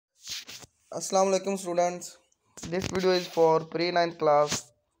Assalamu alaikum students. This video is for pre-9th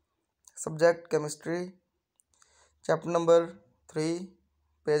class subject chemistry, chapter number 3,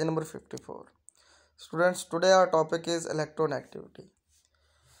 page number 54. Students, today our topic is electronegativity.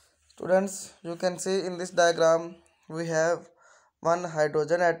 Students, you can see in this diagram we have one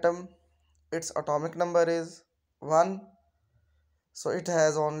hydrogen atom. Its atomic number is 1. So it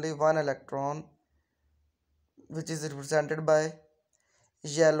has only one electron, which is represented by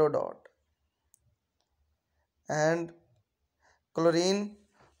yellow dot. And chlorine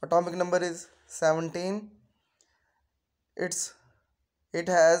atomic number is 17. It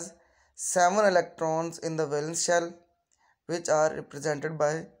has 7 electrons in the valence shell, which are represented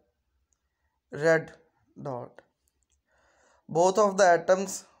by red dot. Both of the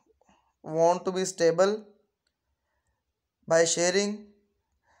atoms want to be stable by sharing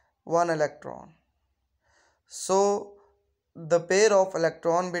one electron. So the pair of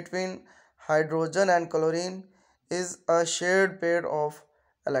electron between hydrogen and chlorine is a shared pair of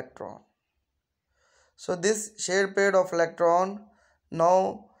electron. So this shared pair of electron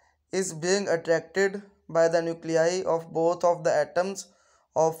now is being attracted by the nuclei of both of the atoms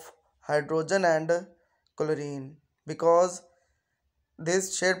of hydrogen and chlorine, because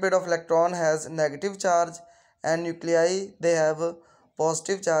this shared pair of electron has negative charge and nuclei they have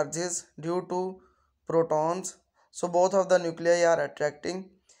positive charges due to protons. So both of the nuclei are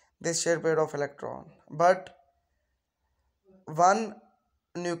attracting this shared pair of electron, but one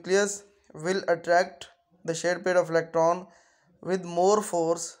nucleus will attract the shared pair of electron with more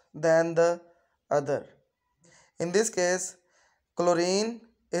force than the other. In this case, chlorine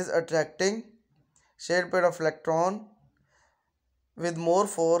is attracting shared pair of electron with more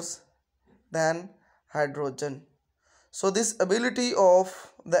force than hydrogen. So this ability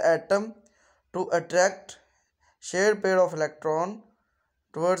of the atom to attract shared pair of electron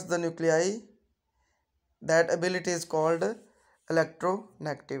towards the nuclei, that ability is called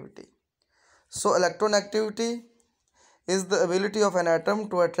electronegativity. So electronegativity is the ability of an atom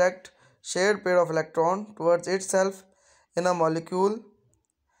to attract shared pair of electron towards itself in a molecule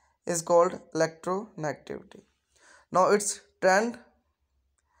is called electronegativity. Now its trend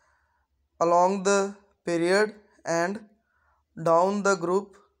along the period and down the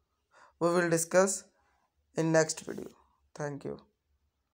group we will discuss in next video. Thank you.